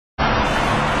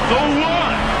The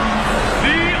one,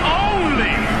 the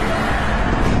only.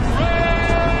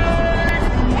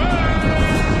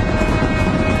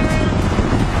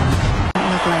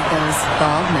 Look like those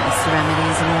baldness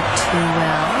remedies work too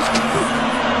well.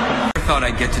 I thought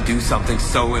I'd get to do something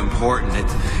so important.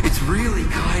 It's really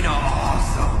kind of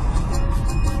awesome.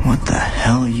 What the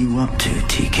hell are you up to,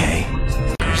 TK?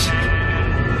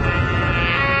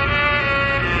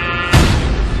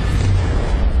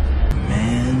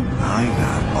 Man, I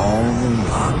got all the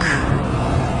luck.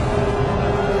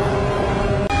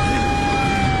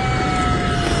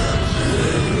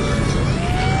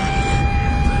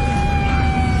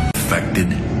 Affected.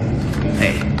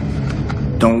 Hey,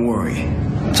 don't worry.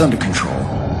 It's under control.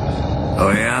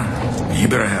 Oh yeah? You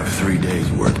better have 3 days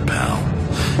worth, pal.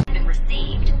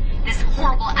 This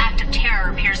horrible act of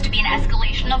terror appears to be an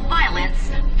escalation of violence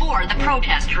for the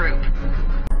protest group.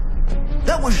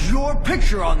 That was your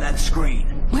picture on that screen.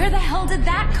 Where the hell did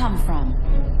that come from?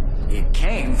 It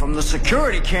came from the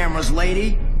security cameras,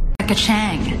 lady. Becca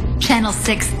Chang, Channel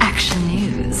 6 Action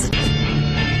News.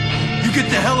 You get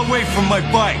the hell away from my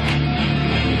bike!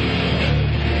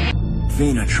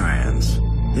 Trans.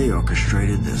 They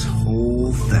orchestrated this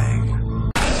whole thing.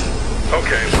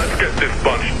 Okay, let's get this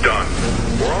bunch done.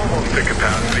 We're almost at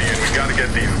capacity and we gotta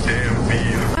get these damn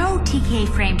bees. Oh, TK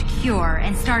framed Cure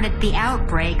and started the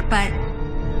outbreak, but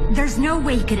there's no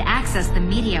way he could access the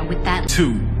media with that.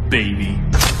 2, baby.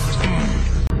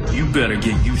 You better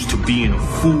get used to being a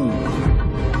fool.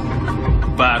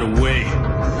 By the way,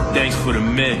 thanks for the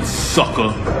meds,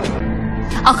 sucker.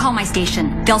 I'll call my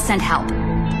station. They'll send help.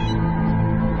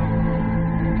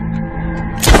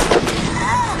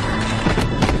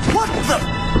 What the?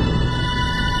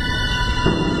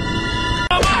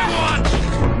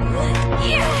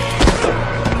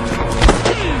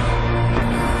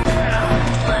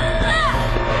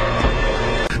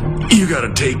 You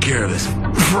gotta take care of this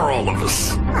for all of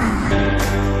us.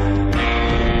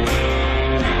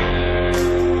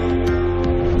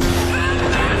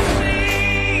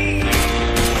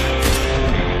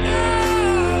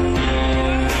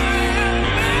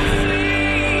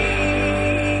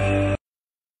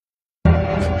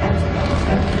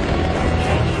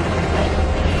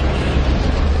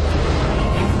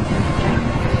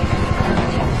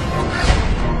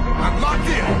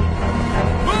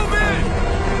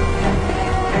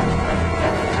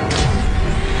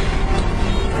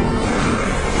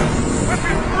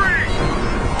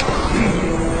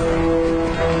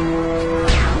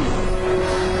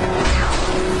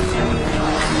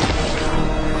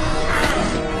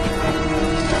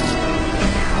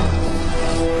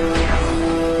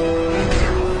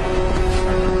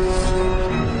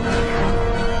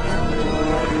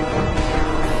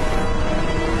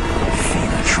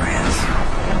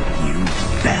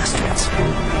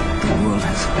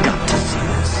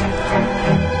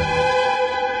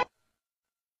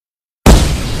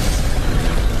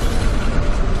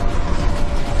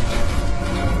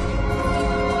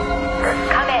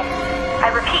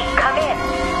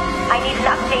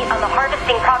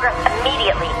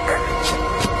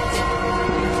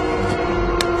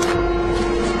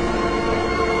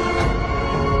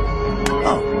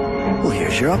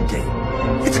 Your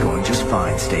update. It's going just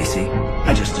fine, Stacy.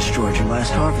 I just destroyed your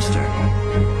last harvester.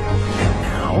 And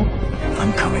now,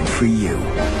 I'm coming for you.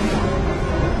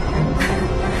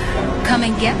 Come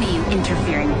and get me, you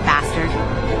interfering bastard.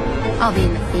 I'll be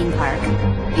in the theme park.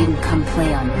 You can come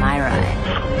play on my ride.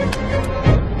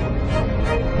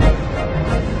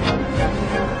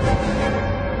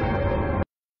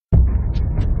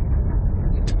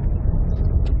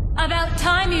 About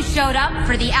time you showed up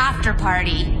for the after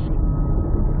party.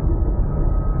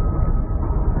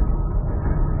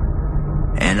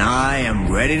 And I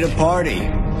am ready to party,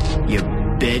 you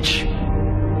bitch.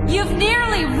 You've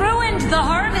nearly ruined the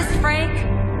harvest, Frank.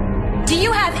 Do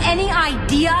you have any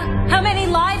idea how many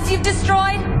lives you've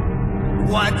destroyed?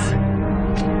 What?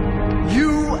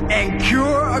 You and Cure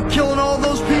are killing all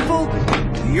those people?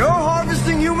 You're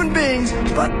harvesting human beings,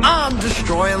 but I'm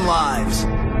destroying lives.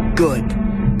 Good.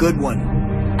 Good one.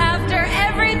 After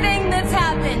everything that's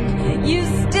happened, you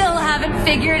still haven't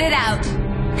figured it out.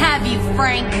 Have you,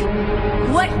 Frank?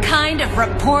 What kind of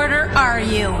reporter are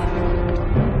you?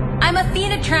 I'm a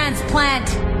Athena transplant.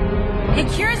 And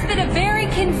Cure's been a very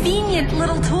convenient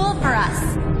little tool for us.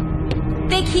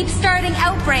 They keep starting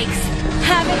outbreaks.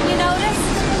 Haven't you noticed?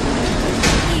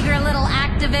 Eager little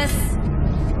activists.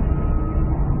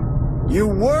 You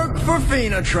work for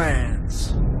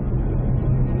Trans.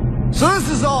 So this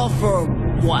is all for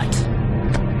what?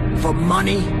 For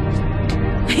money?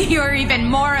 You're even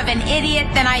more of an idiot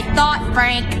than I thought,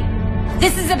 Frank.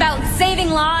 This is about saving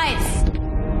lives.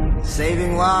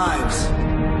 saving lives.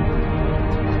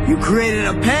 You created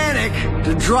a panic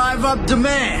to drive up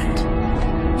demand.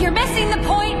 You're missing the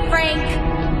point,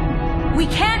 Frank. We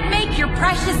can't make your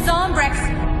precious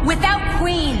Zombrex without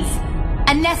Queens.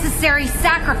 A necessary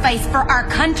sacrifice for our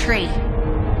country.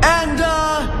 And,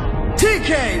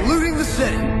 TK looting the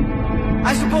city.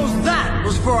 I suppose that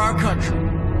was for our country.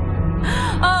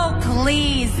 Oh,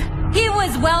 please. He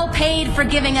was well paid for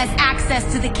giving us access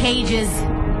to the cages.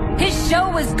 His show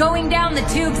was going down the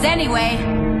tubes anyway,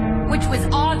 which was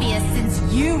obvious since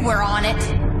you were on it.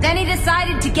 Then he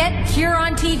decided to get Cure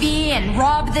on TV and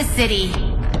rob the city.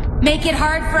 Make it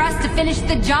hard for us to finish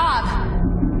the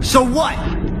job. So what?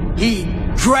 He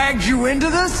dragged you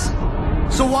into this?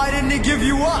 So why didn't he give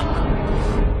you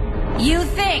up? You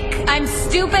think I'm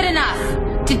stupid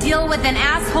enough to deal with an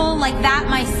asshole like that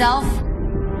myself?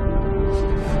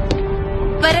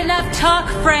 But enough talk,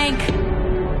 Frank.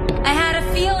 I had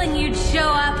a feeling you'd show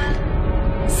up,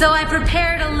 so I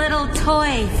prepared a little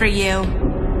toy for you.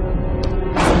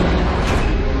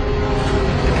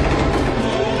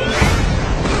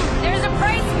 There's a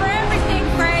price for everything,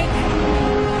 Frank,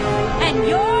 and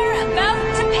you're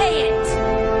about to pay it.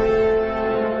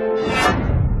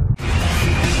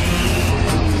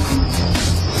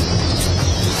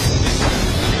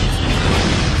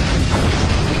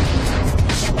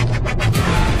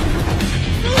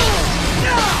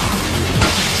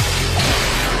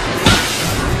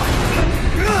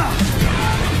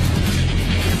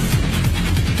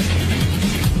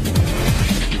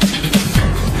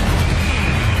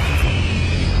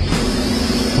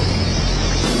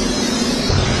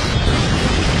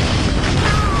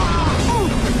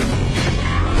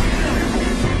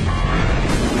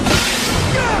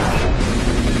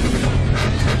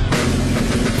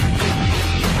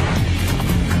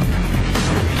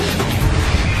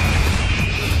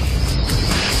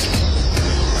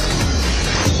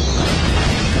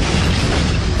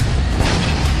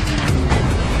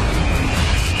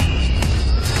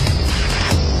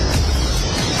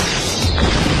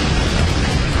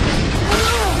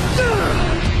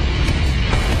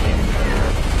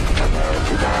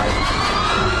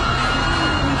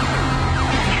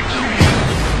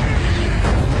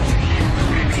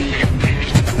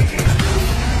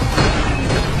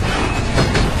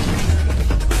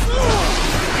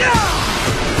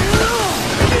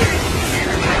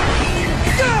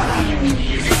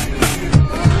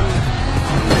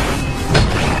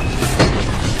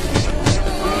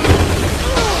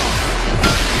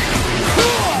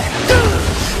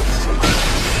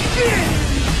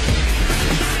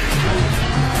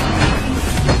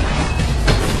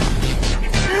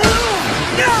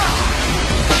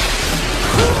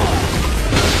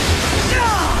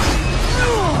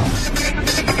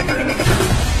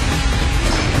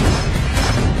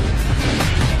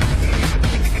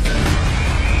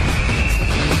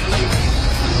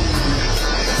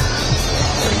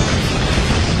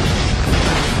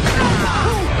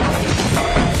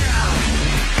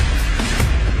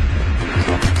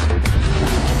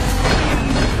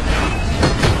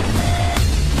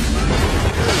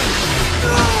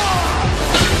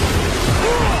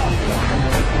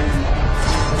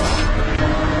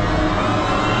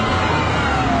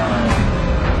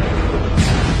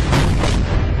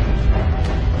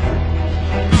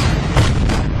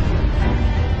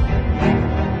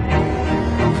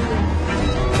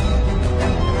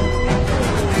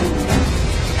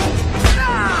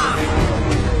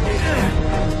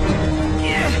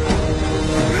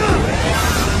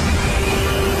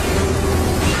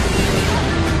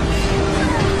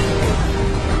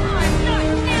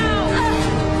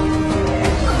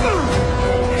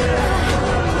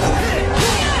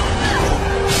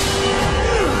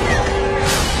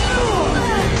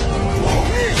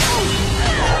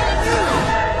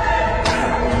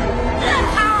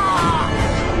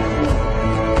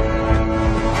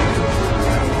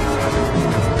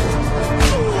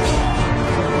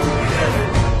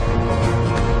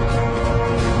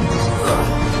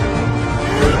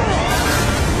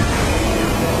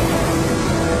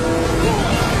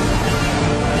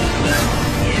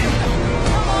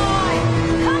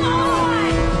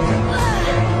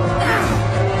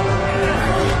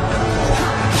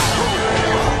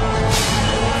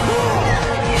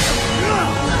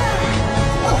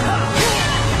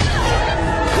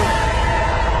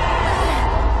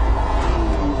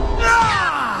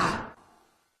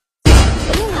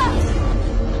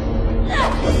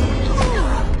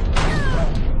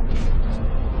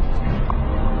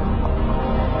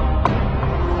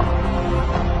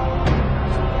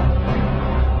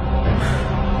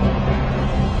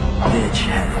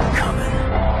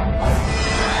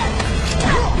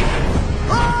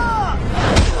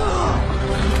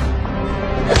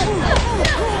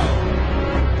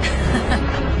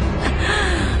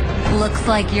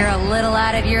 like you're a little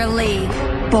out of your league,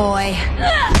 boy.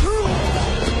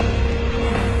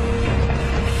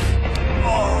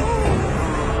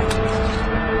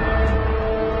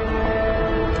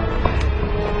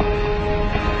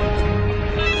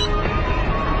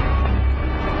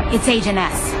 It's Agent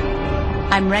S.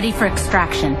 I'm ready for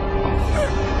extraction.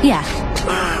 Yeah,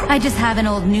 I just have an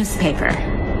old newspaper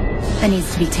that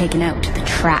needs to be taken out to the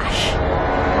trash.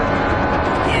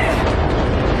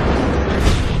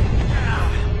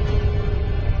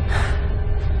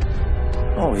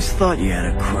 Always thought you had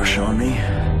a crush on me.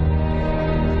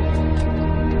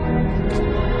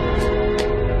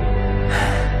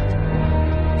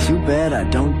 Too bad I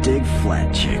don't dig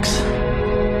flat chicks.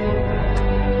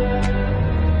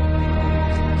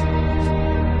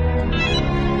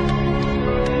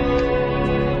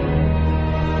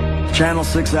 Channel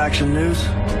 6 Action News.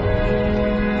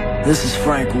 This is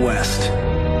Frank West.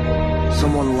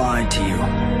 Someone lied to you.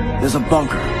 There's a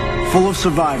bunker full of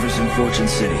survivors in Fortune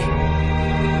City.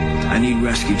 I need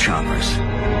rescue choppers.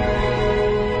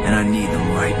 And I need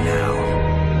them right now.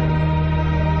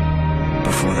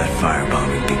 Before that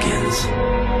firebombing begins.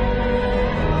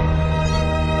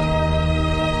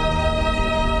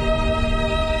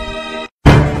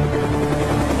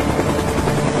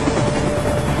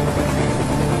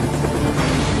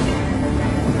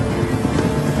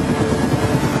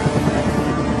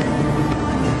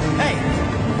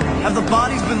 Have the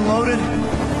bodies been loaded?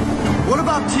 What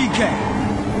about TK?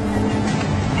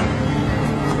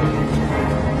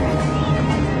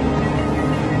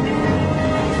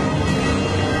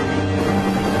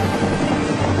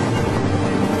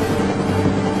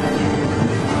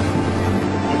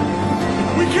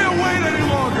 We can't wait any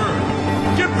longer!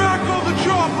 Get back on the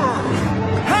chopper!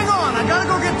 Hang on, I gotta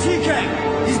go get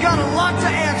TK. He's got a lot to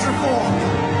answer for.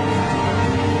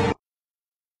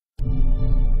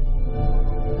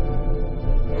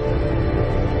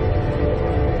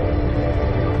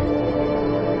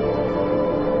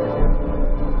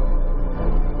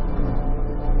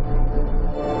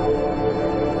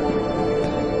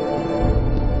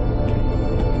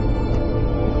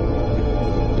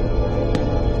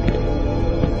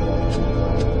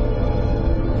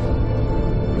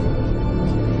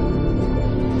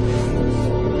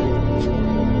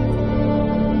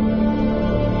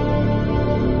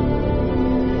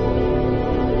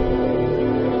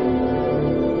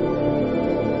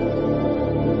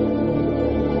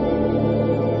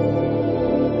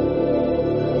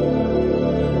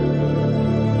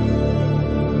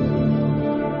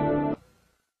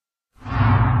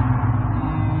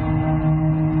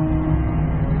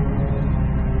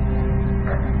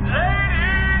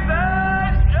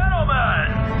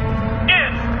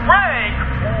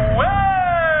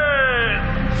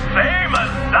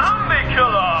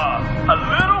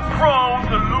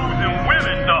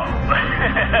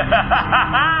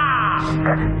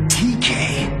 TK.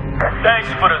 Thanks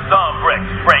for the Zombrex,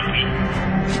 Frankie.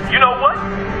 You know what?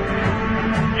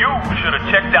 You should have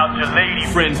checked out your lady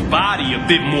friend's body a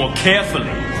bit more carefully.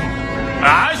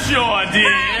 I sure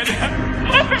did.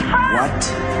 This is her!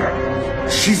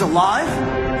 What? She's alive?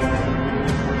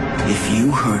 If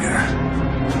you hurt her...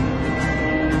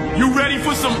 You ready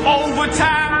for some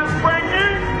overtime,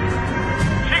 Frankie?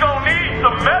 She gonna need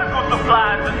some medical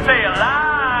supplies to stay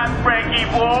alive, Frankie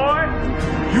boy.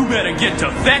 You better get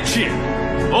to fetching.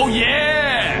 Oh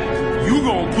yeah, you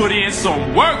gonna put in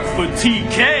some work for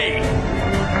TK.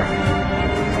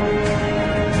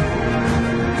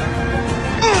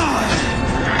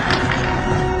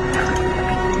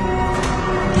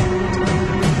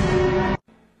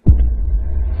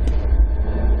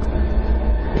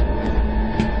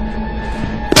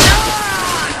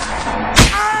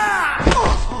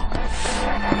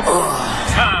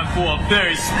 Time for a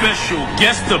very special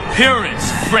guest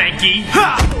appearance, Frankie.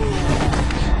 Ha!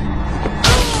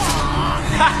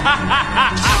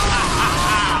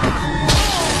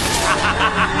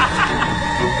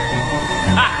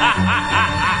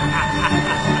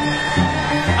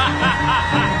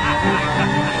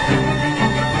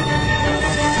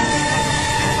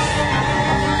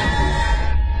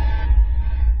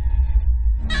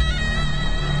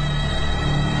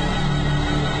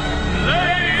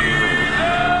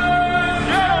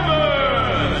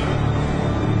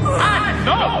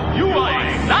 You are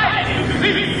excited to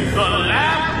see the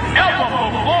last ever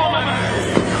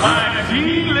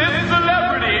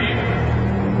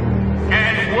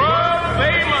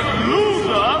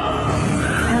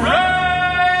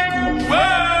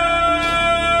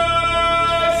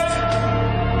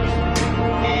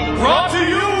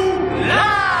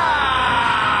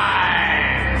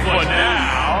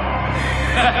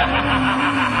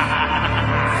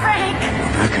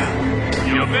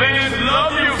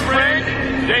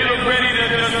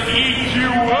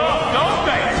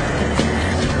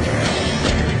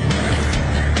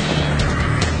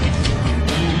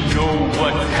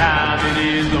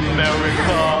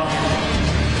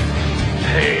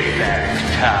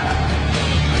overtime.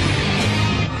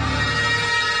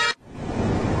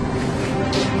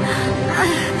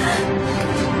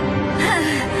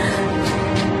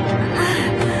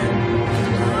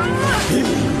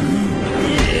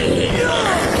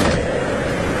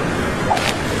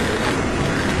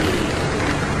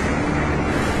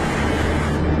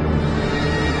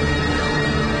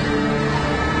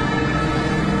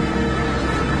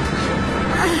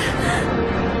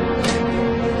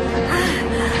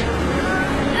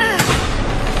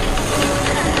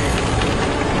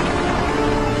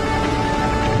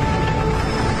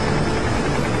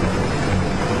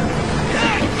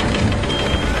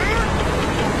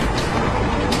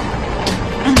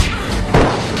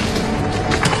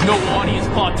 No audience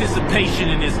participation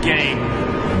in this game.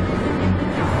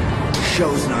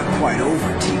 Show's not quite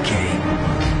over, TK.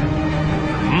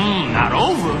 Not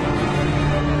over?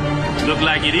 Look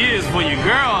like it is for your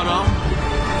girl, though.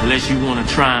 Unless you want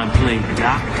to try and play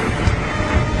doctor.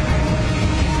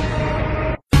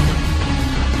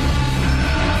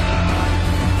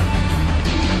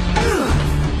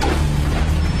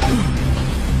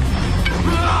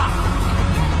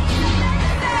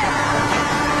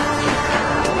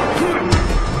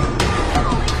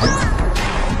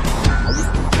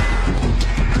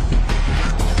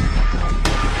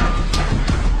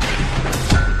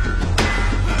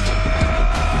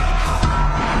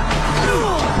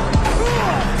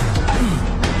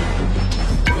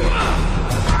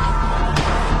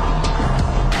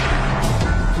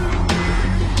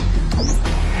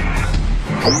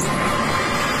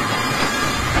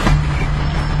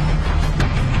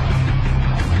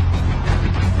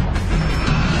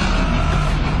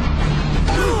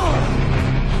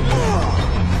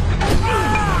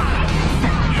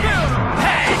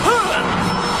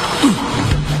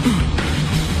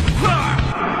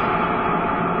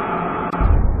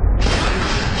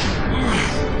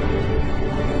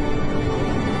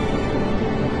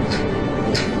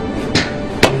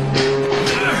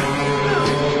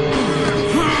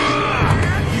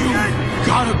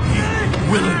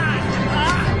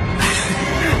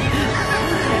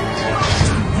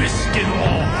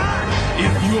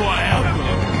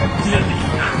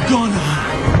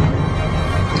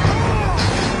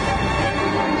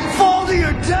 Fall to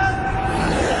your death?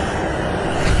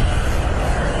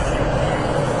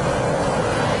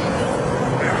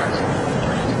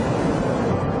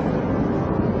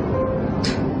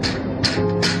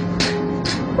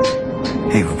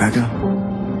 Hey, Rebecca.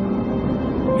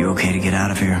 You okay to get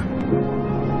out of here?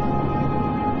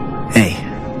 Hey,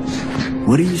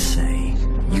 what do you say,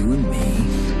 you and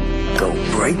me, go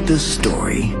break this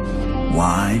story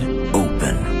wide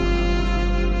open?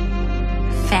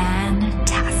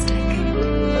 Fantastic.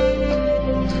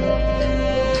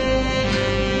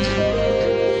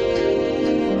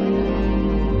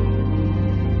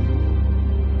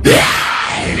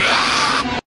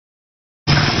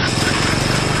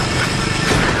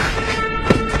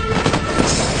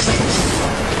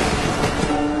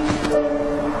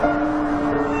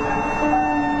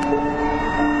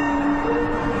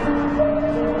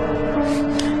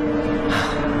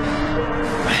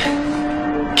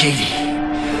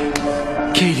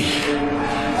 Katie.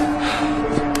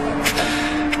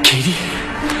 Katie?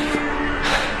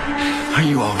 Are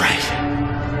you all right?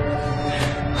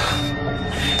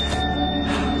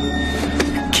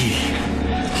 Katie,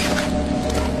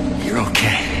 you're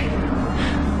okay.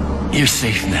 You're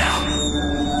safe now.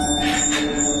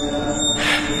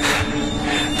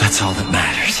 That's all that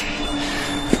matters.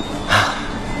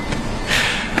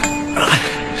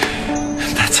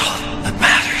 That's all that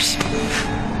matters.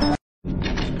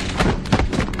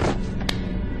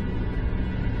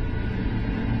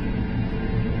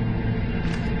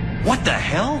 What the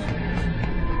hell?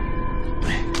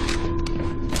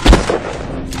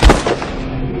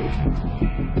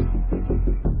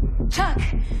 Chuck,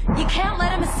 you can't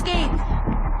let him escape.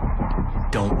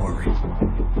 Don't worry.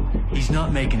 He's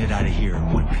not making it out of here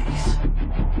in one piece.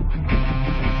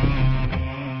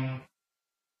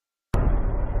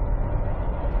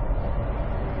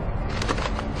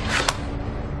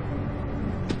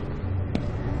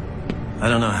 I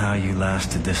don't know how you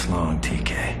lasted this long,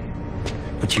 TK.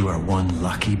 But you are one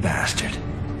lucky bastard.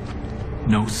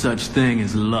 No such thing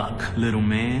as luck, little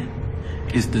man.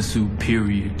 It's the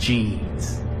superior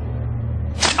genes.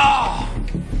 Oh!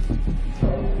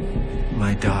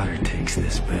 My daughter takes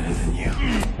this better than you.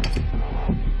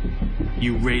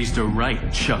 You raised her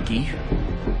right, Chucky.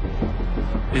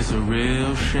 It's a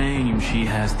real shame she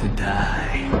has to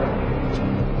die.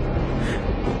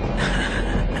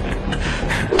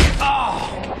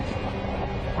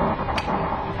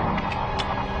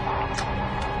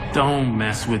 Don't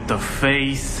mess with the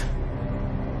face.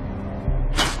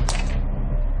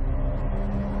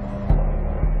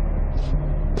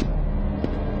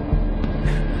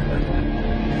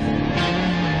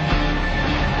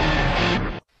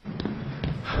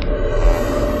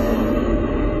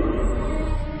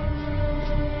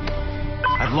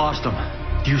 I've lost him.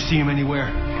 Do you see him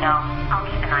anywhere? No, I'll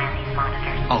keep an eye on these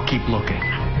monitors. I'll keep looking.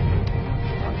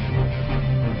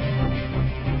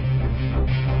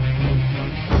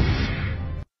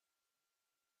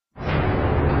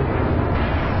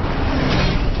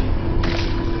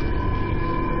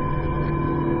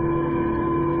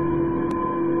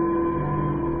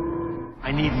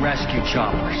 I need rescue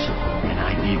choppers, and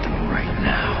I need them right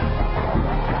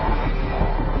now.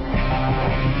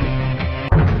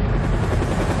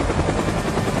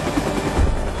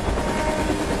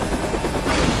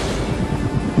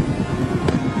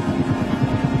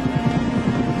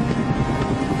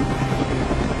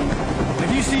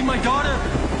 Have you seen my daughter?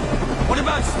 What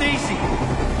about Stacy?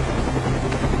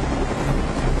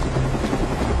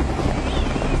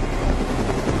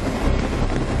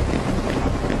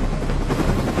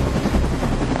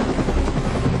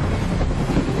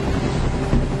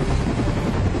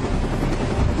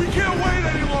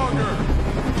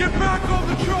 Get back on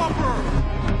the chopper!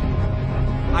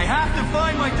 I have to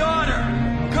find my daughter!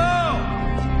 Go!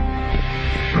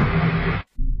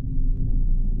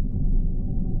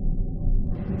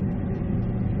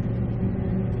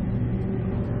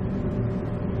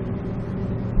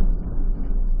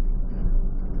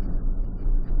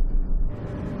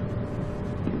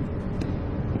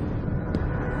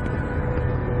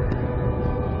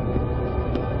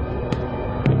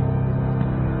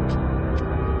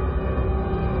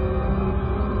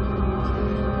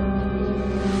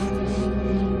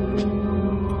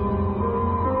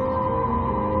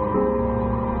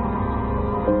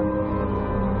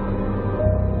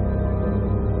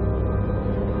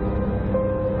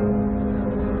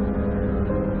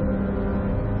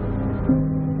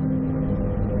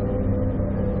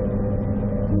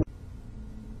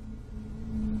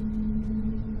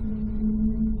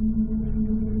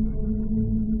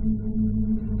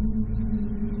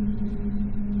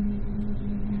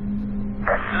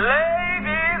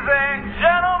 Ladies and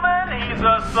gentlemen, he's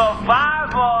a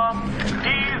survivor.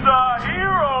 He's a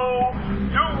hero.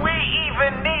 Do we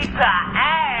even need to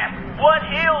ask what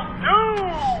he'll do?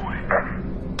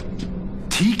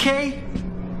 TK?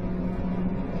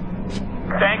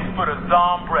 Thanks for the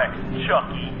Zombrex,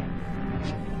 Chucky.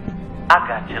 I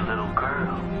got your little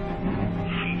girl.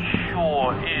 She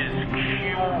sure is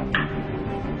cute.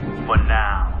 For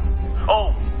now.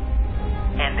 Oh,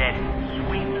 and that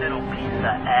sweet little piece of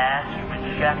ass you've been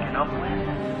shacking up with?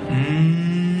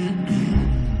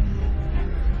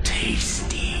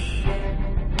 Tasty.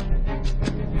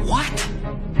 What?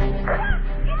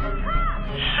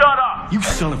 Shut up! You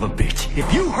son of a bitch.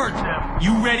 If you hurt them,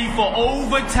 You ready for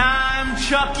overtime,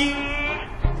 Chucky?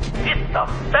 It's the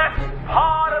best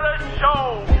part of the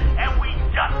show, and we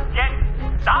just get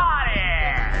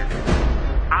started.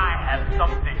 I have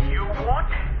something you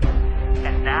want,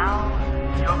 and now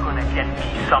you're gonna get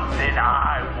me something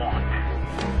I want.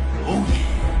 oh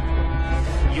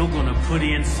yeah. You're gonna put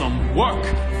in some work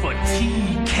for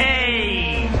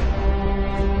TK.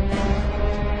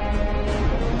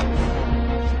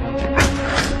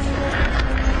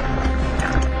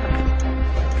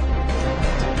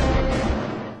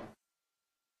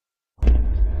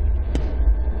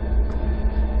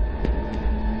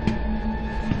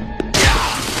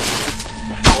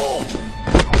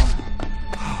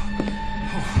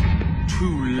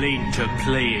 Too late to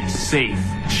play it safe,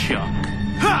 Chuck.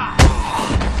 Ha!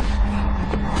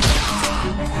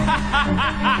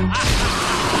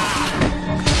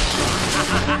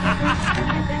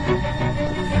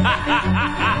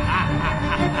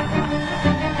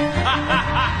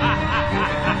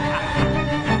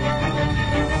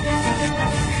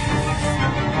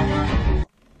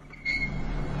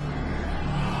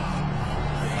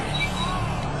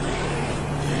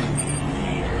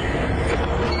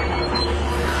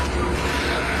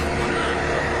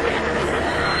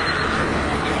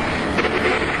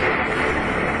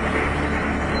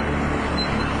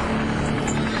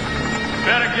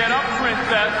 Better get up,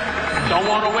 princess. Don't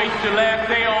want to waste your last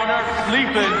day on Earth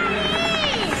sleeping.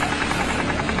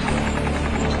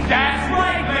 That's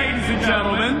right, ladies and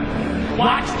gentlemen.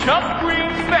 Watch Chuck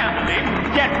Green's family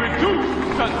get reduced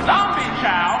to zombie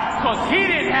chow because he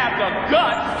didn't have the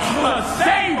guts to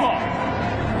save them.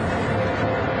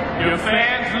 Your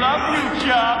fans love you,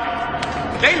 Chuck.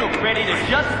 They look ready to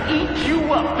just eat you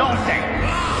up, don't they?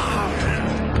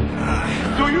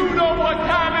 Do you know what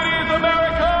time it is,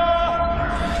 America?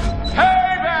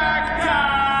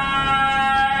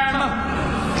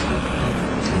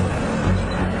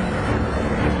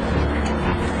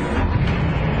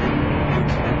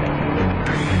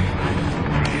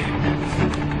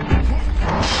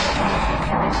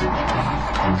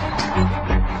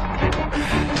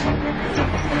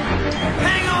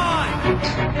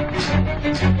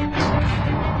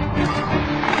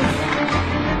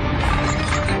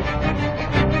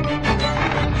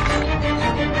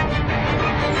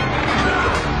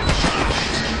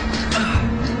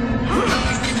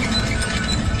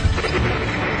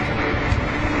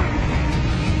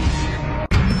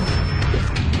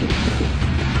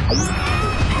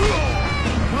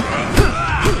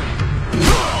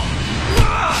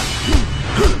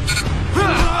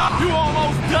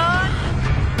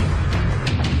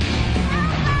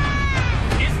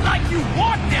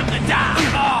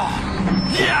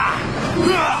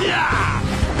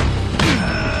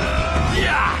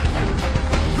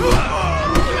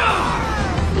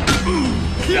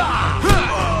 You're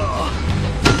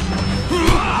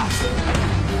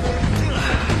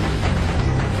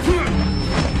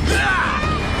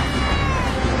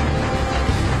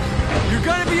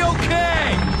gonna be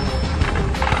okay!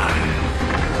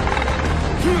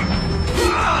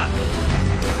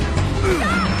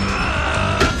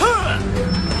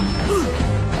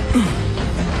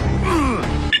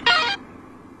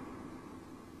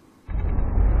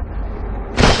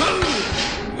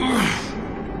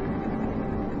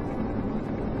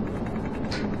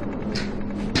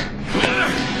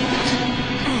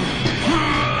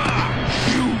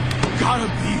 Gotta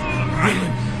be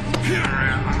willing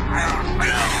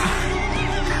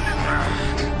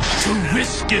to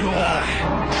risk it all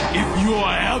if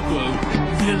you're ever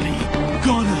really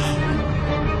gonna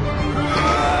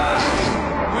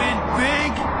win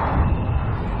big.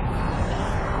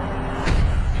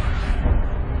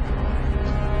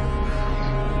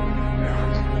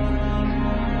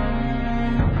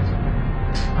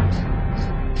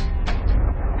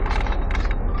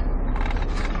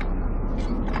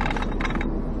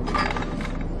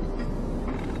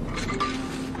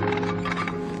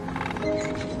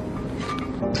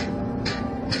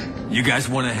 You guys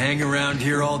want to hang around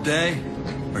here all day?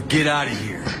 Or get out of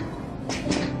here?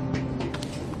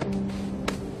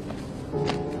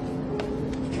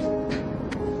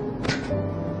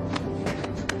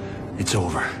 It's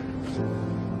over.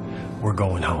 We're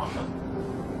going home.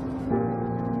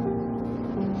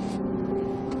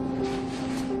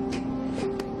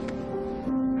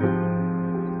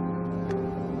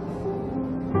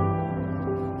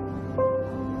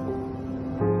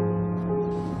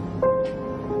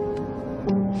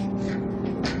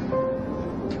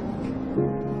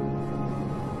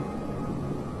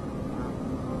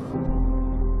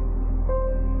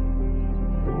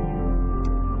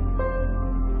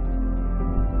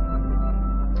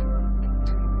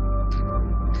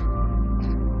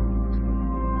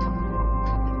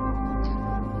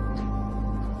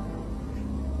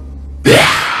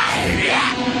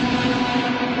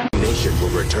 Will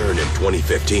return in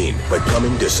 2015, but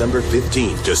coming December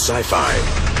 15th to Sci-Fi.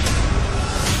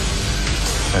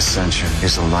 Ascension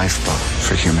is a lifeboat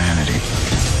for humanity,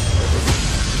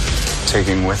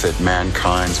 taking with it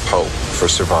mankind's hope for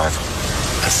survival.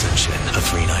 Ascension, a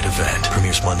 3-night event,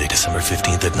 premieres Monday, December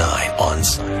 15th at 9 on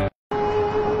Sci-Fi.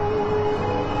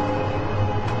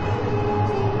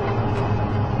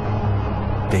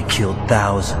 They killed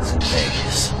thousands in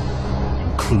Vegas,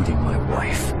 including my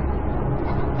wife.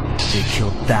 They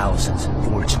killed thousands in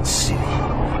Fortune City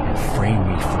and framed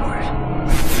me for it.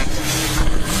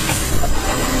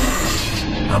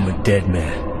 I'm a dead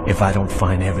man if I don't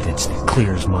find evidence that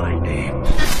clears my name.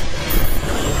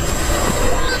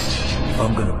 If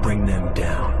I'm gonna bring them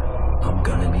down, I'm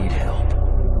gonna need help.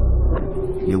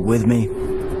 You with me?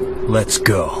 Let's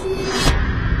go.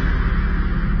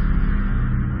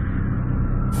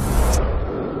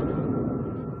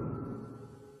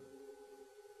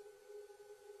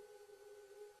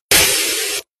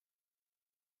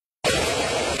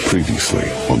 Previously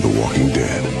on The Walking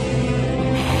Dead.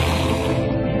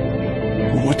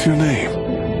 What's your name?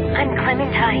 I'm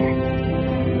Clementine.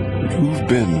 You've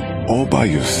been all by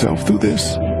yourself through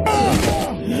this?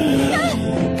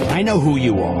 I know who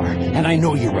you are, and I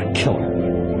know you're a killer.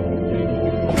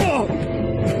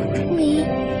 Lee,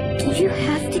 did you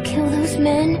have to kill those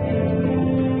men?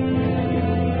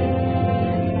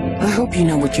 I hope you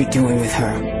know what you're doing with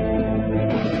her.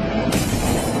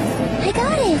 I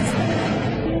got it!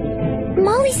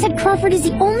 Molly said Crawford is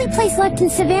the only place left in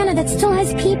Savannah that still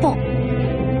has people.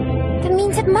 That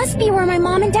means it must be where my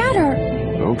mom and dad are.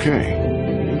 Okay,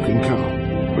 you can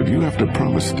come, but you have to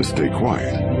promise to stay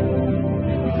quiet.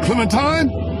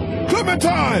 Clementine?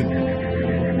 Clementine!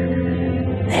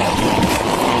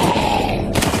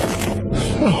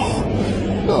 Oh,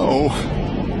 no.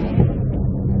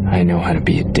 I know how to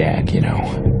be a dad, you know.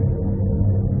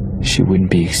 She wouldn't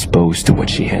be exposed to what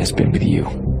she has been with you.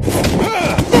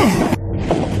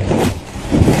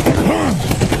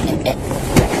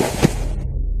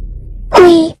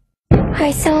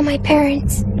 I saw my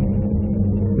parents.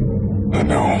 I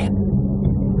know.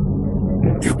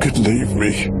 You could leave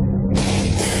me.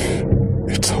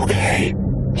 It's okay.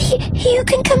 You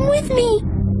can come with me.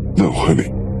 No,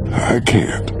 honey. I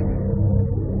can't.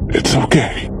 It's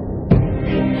okay.